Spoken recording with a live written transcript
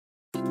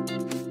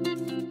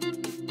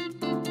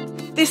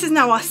This is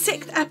now our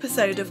 6th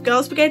episode of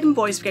Girls Brigade and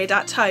Boys Brigade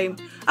at Home,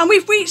 and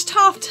we've reached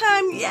half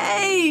term,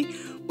 yay!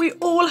 We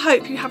all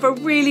hope you have a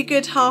really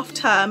good half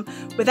term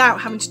without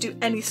having to do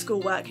any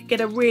schoolwork,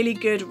 get a really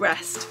good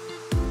rest.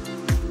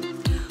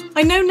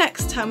 I know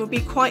next term will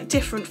be quite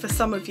different for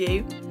some of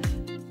you.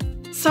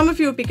 Some of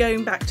you will be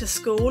going back to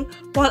school,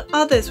 while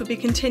others will be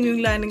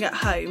continuing learning at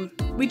home.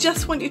 We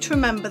just want you to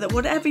remember that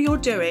whatever you're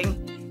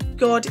doing,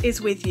 God is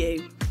with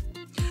you.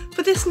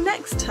 For this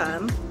next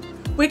term,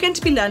 we're going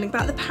to be learning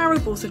about the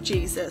parables of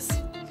Jesus.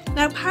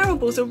 Now,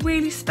 parables are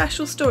really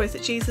special stories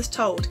that Jesus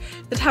told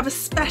that have a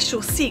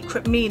special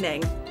secret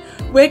meaning.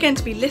 We're going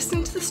to be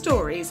listening to the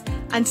stories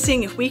and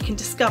seeing if we can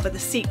discover the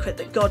secret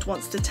that God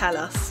wants to tell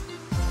us.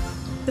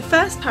 The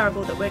first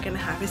parable that we're going to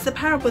have is the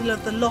parable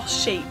of the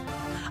lost sheep.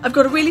 I've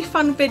got a really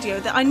fun video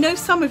that I know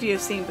some of you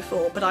have seen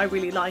before, but I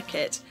really like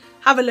it.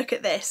 Have a look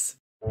at this.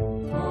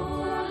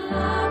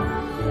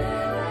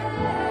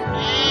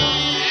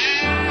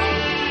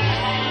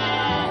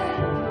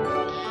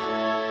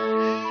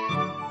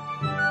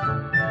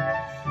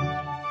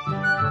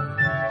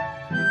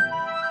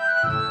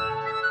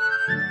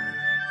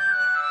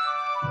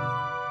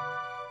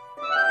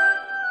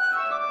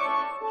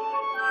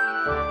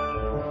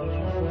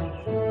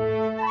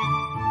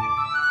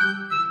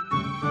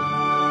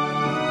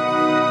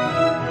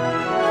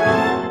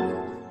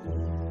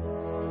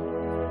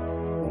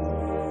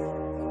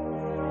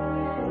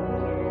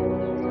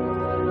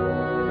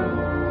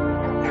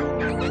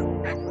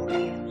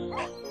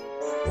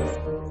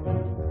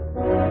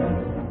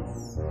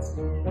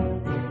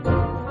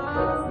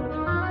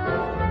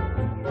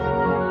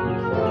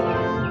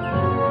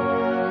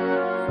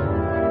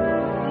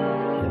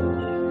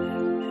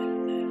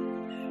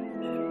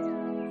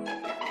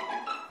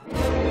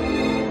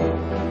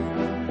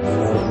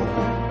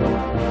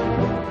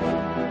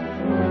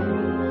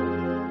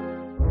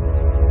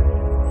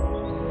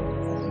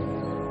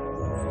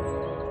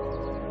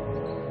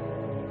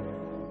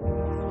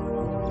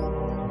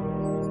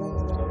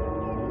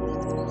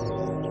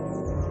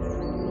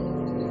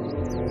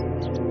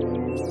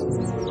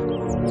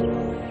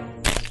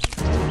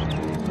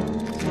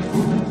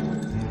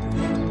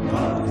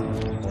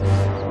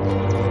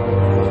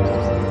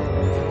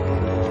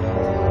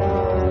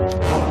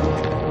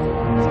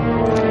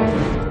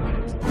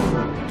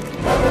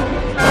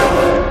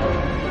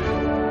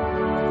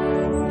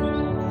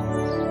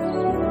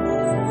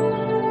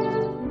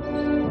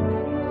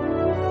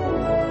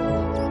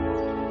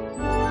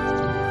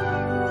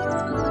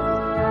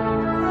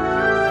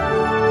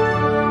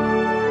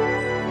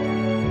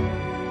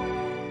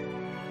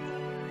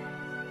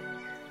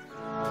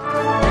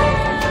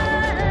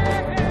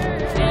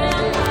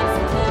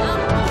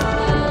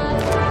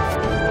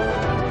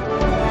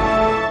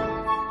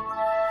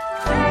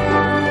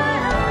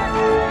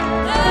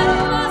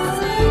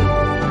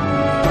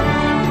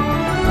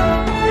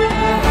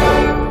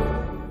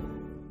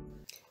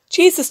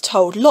 Jesus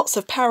told lots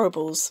of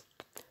parables.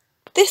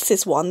 This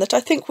is one that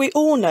I think we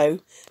all know,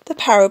 the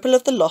parable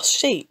of the lost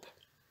sheep.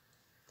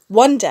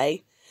 One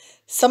day,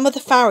 some of the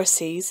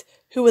Pharisees,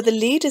 who were the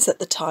leaders at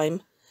the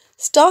time,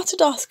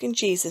 started asking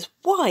Jesus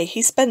why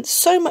he spent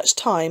so much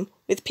time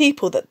with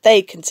people that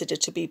they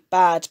considered to be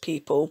bad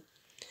people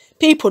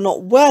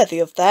not worthy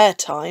of their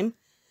time.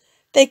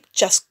 They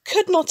just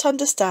could not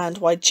understand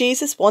why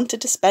Jesus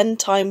wanted to spend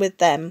time with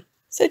them.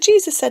 So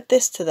Jesus said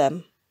this to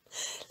them,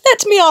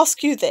 "Let me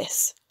ask you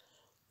this.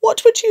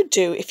 What would you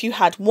do if you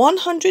had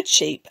 100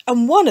 sheep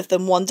and one of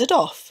them wandered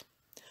off?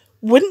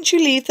 Wouldn't you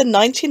leave the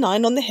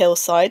 99 on the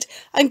hillside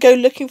and go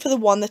looking for the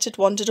one that had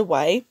wandered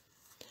away?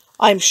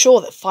 I'm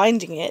sure that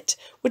finding it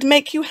would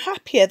make you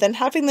happier than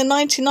having the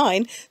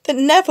 99 that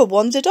never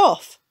wandered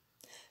off.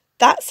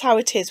 That's how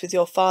it is with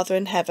your Father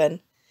in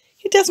heaven.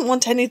 He doesn't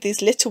want any of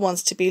these little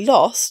ones to be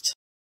lost."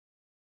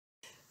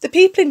 The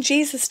people in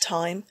Jesus'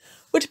 time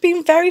would have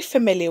been very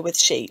familiar with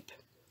sheep.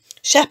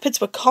 Shepherds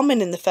were common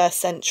in the first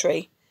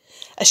century.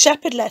 A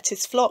shepherd led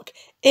his flock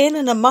in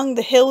and among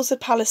the hills of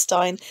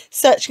Palestine,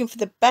 searching for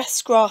the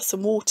best grass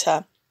and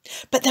water.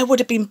 But there would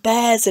have been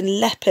bears and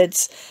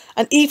leopards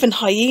and even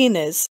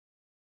hyenas.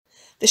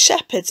 The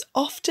shepherds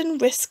often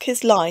risked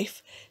his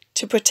life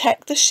to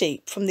protect the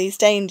sheep from these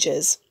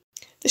dangers.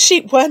 The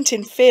sheep weren't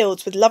in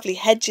fields with lovely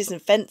hedges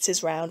and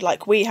fences round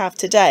like we have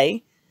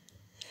today.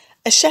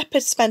 A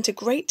shepherd spent a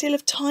great deal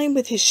of time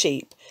with his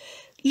sheep,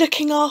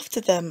 looking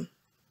after them,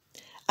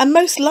 and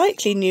most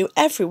likely knew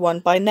everyone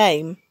by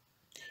name.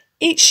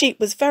 Each sheep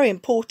was very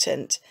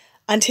important,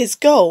 and his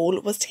goal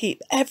was to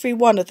keep every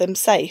one of them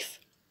safe.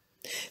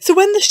 So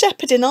when the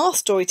shepherd in our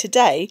story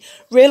today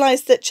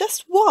realised that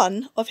just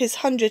one of his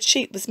 100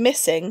 sheep was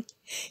missing,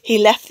 he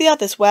left the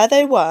others where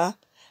they were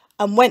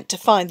and went to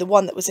find the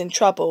one that was in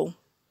trouble.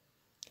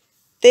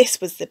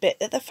 This was the bit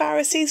that the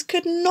Pharisees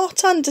could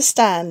not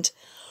understand.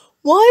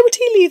 Why would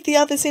he leave the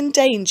others in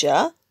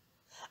danger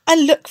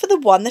and look for the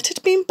one that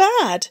had been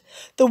bad,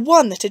 the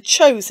one that had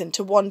chosen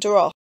to wander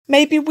off?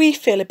 Maybe we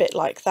feel a bit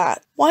like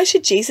that. Why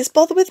should Jesus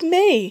bother with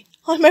me?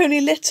 I'm only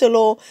little,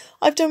 or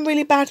I've done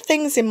really bad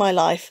things in my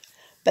life.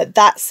 But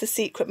that's the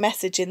secret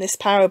message in this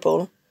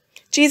parable.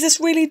 Jesus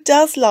really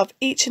does love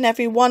each and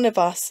every one of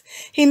us.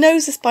 He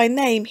knows us by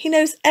name. He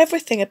knows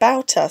everything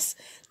about us,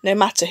 no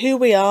matter who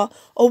we are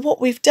or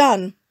what we've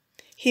done.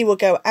 He will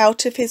go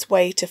out of his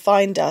way to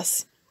find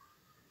us.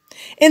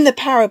 In the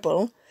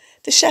parable,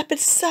 the shepherd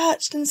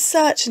searched and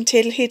searched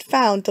until he had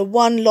found the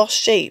one lost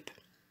sheep.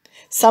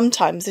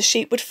 Sometimes the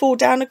sheep would fall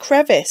down a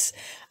crevice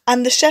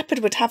and the shepherd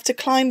would have to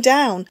climb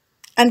down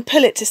and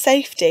pull it to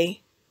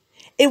safety.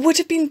 It would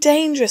have been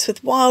dangerous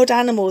with wild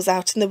animals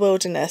out in the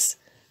wilderness,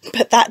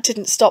 but that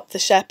didn't stop the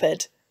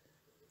shepherd.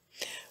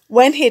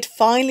 When he had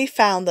finally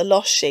found the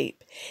lost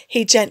sheep,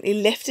 he gently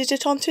lifted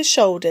it onto his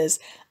shoulders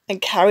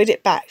and carried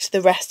it back to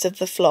the rest of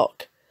the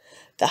flock.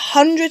 The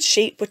 100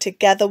 sheep were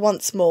together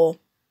once more.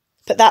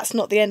 But that's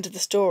not the end of the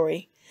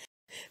story.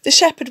 The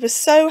shepherd was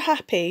so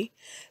happy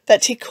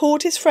that he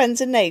called his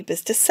friends and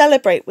neighbours to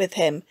celebrate with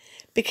him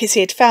because he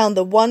had found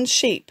the one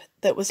sheep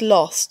that was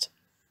lost.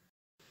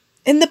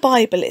 In the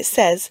Bible it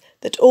says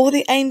that all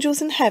the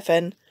angels in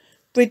heaven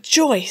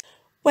rejoice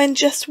when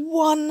just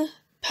one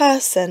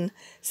person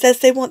says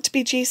they want to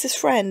be Jesus'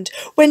 friend,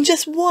 when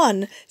just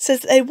one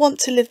says that they want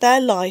to live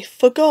their life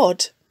for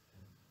God.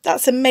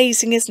 That's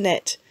amazing, isn't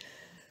it?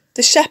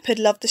 The shepherd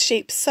loved the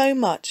sheep so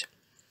much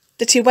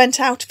that he went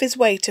out of his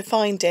way to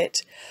find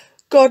it.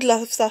 God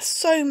loves us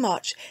so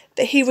much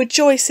that he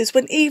rejoices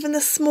when even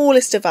the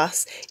smallest of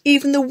us,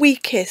 even the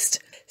weakest,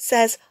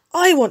 says,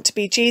 I want to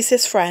be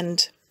Jesus'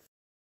 friend.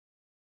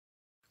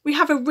 We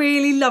have a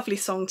really lovely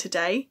song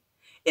today.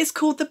 It's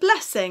called The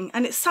Blessing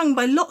and it's sung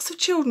by lots of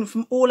children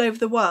from all over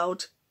the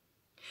world.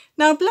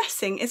 Now,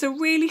 blessing is a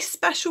really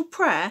special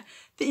prayer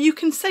that you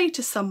can say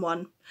to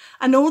someone,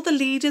 and all the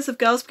leaders of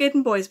Girls' Brigade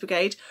and Boys'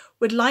 Brigade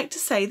would like to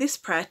say this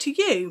prayer to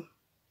you.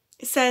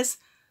 It says,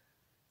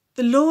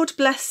 The Lord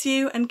bless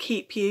you and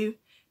keep you.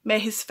 May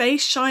his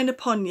face shine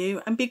upon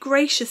you and be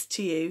gracious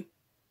to you.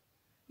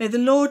 May the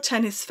Lord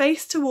turn his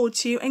face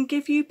towards you and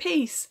give you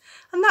peace.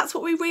 And that's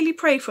what we really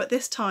pray for at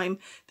this time,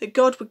 that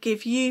God would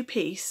give you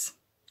peace.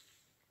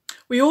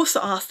 We also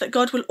ask that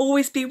God will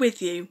always be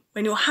with you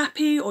when you're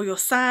happy or you're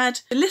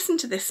sad. Listen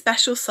to this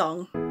special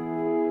song.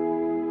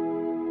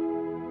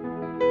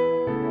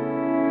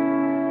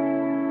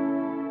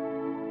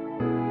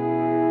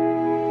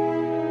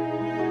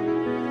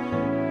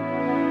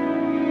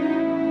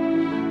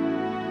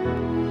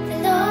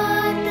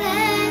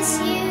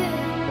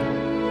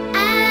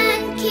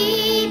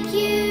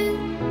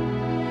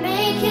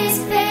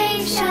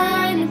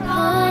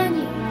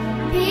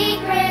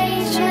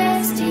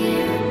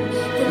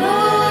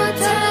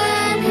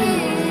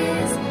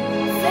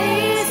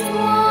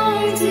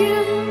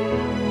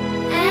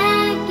 And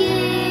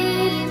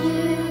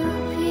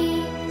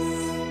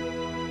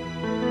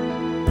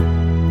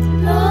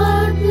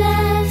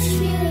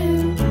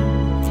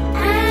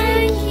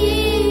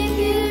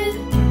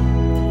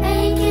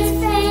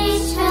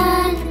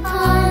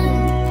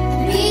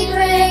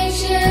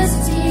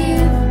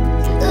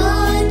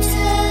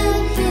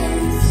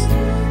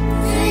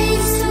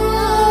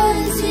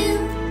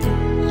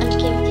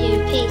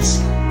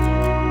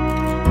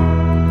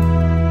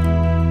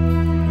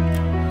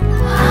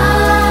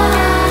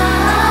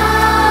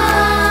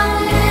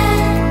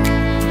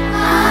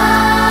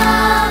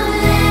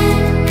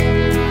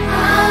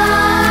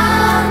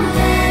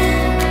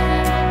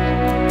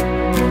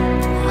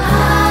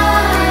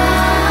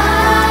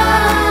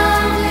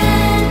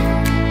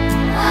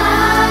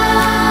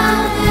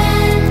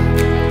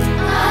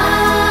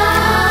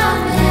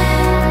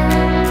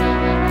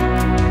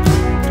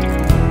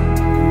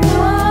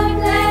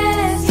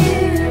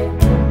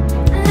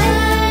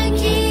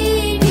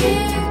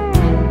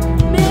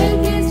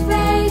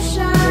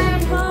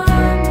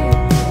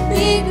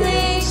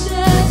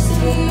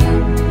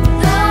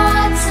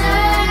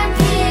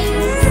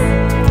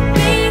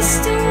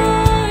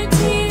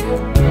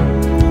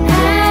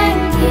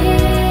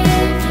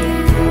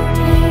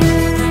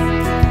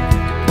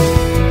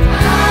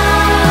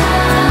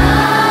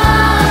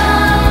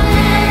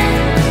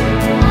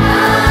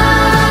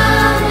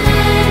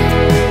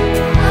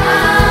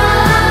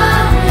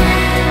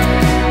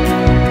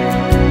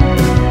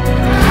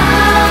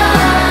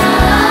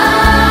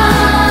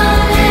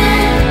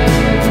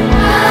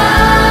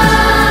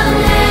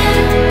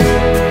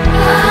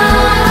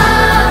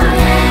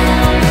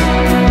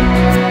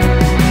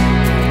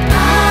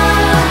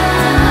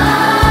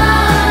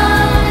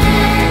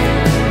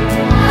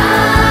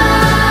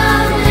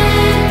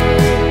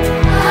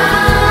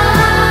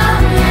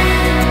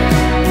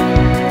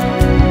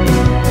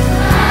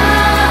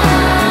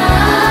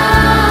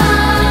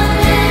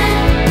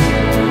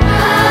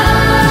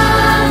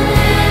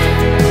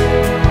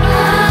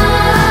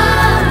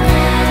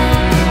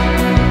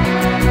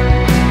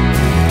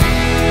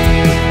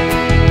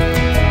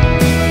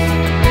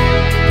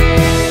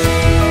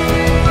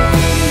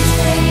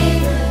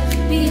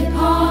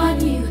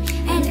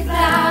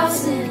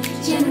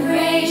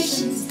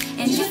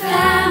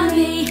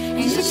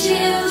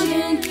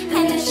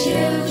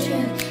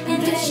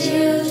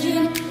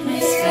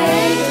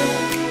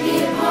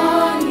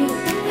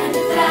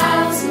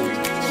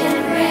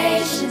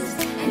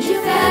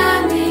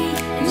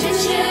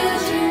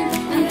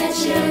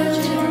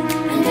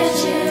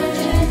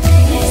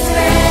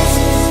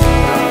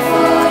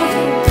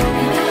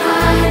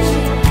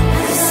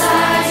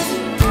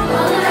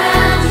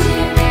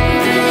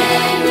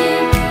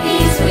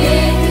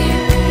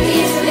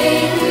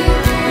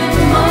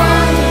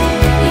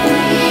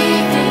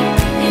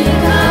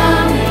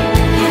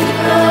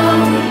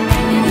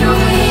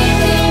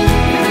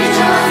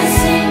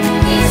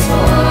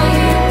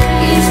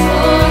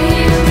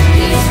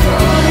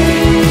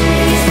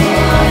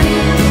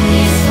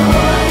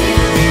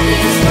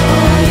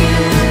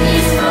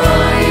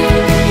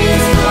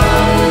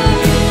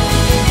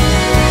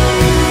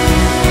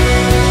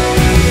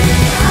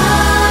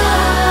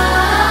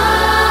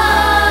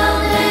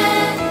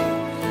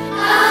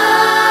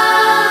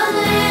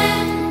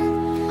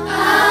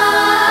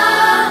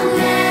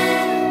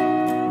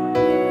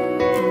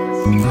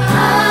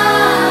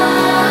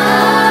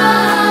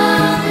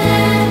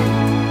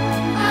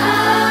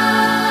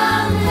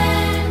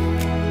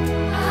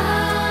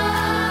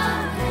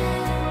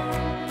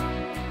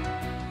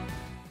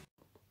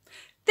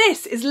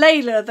is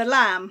Layla the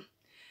lamb.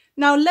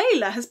 Now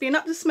Layla has been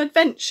up to some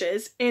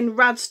adventures in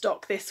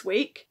Radstock this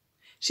week.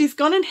 She's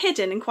gone and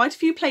hidden in quite a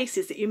few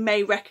places that you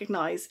may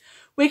recognise.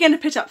 We're going to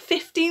put up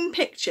 15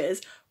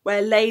 pictures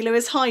where Layla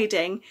is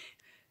hiding.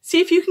 See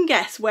if you can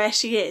guess where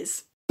she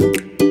is.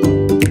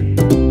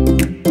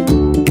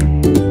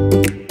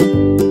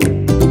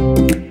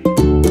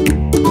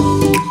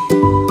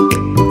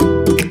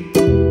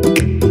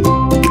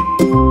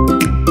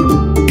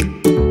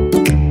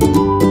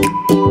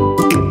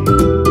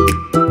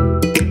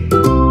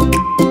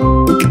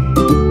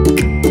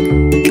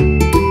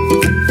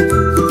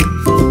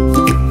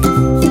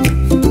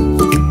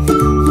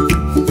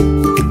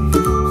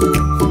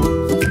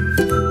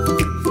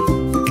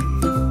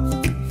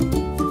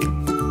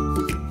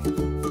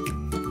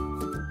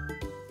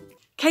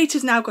 Kate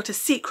has now got a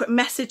secret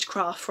message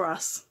craft for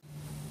us.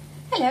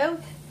 Hello,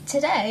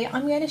 today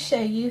I'm going to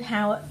show you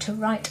how to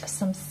write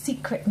some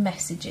secret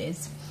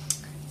messages.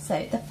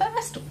 So the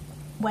first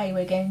way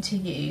we're going to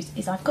use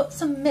is I've got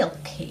some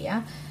milk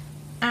here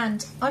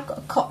and I've got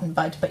a cotton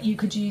bud, but you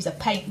could use a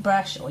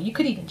paintbrush or you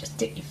could even just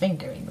dip your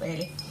finger in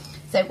really.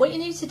 So what you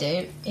need to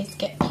do is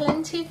get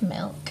plenty of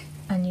milk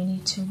and you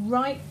need to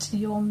write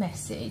your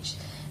message.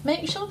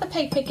 Make sure the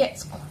paper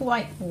gets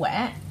quite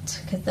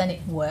wet because then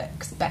it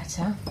works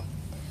better.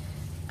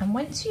 And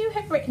once you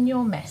have written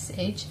your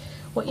message,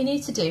 what you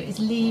need to do is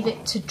leave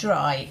it to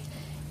dry.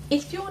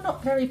 If you're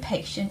not very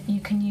patient,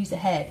 you can use a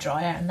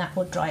hairdryer and that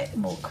will dry it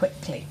more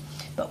quickly.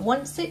 But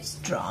once it's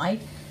dry,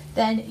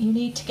 then you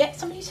need to get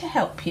somebody to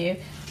help you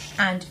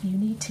and you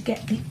need to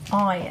get the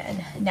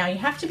iron. Now you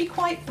have to be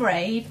quite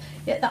brave,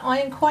 get the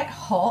iron quite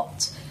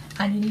hot,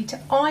 and you need to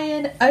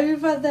iron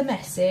over the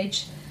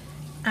message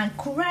and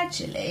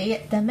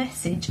gradually the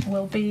message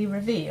will be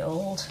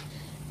revealed.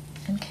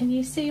 And can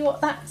you see what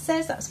that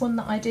says? That's one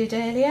that I did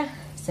earlier.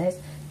 It says,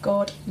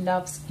 God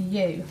loves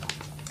you.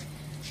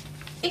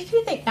 If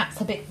you think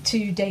that's a bit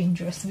too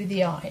dangerous with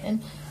the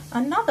iron,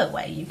 another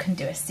way you can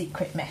do a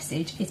secret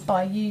message is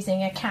by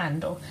using a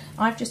candle.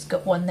 I've just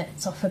got one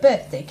that's off a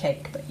birthday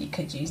cake, but you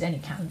could use any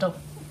candle.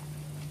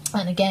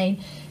 And again,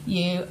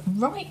 you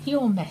write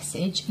your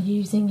message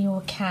using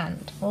your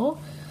candle,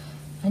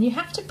 and you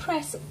have to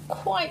press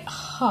quite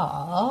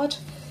hard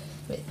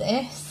with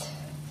this.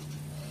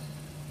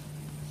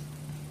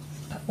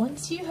 But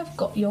once you have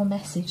got your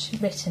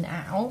message written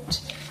out,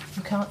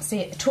 you can't see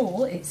it at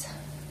all, it's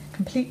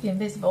completely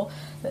invisible,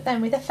 but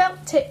then with a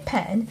felt tip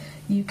pen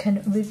you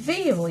can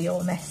reveal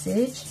your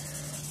message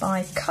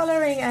by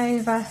colouring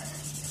over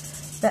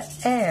the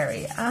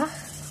area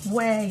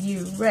where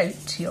you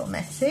wrote your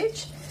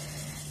message,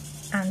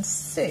 and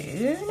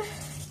soon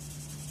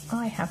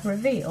I have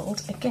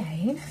revealed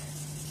again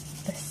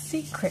the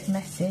secret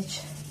message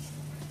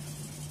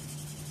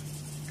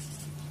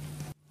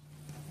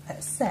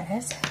that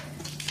says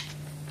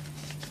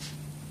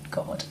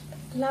God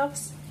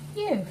loves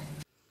you.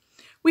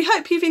 We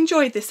hope you've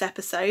enjoyed this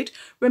episode.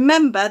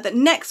 Remember that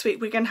next week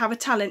we're going to have a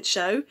talent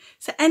show.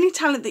 So any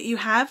talent that you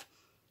have,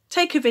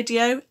 take a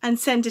video and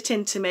send it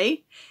in to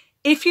me.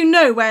 If you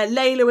know where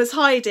Layla was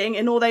hiding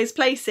in all those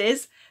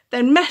places,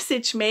 then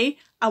message me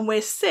and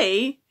we'll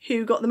see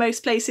who got the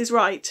most places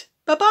right.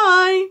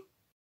 Bye-bye.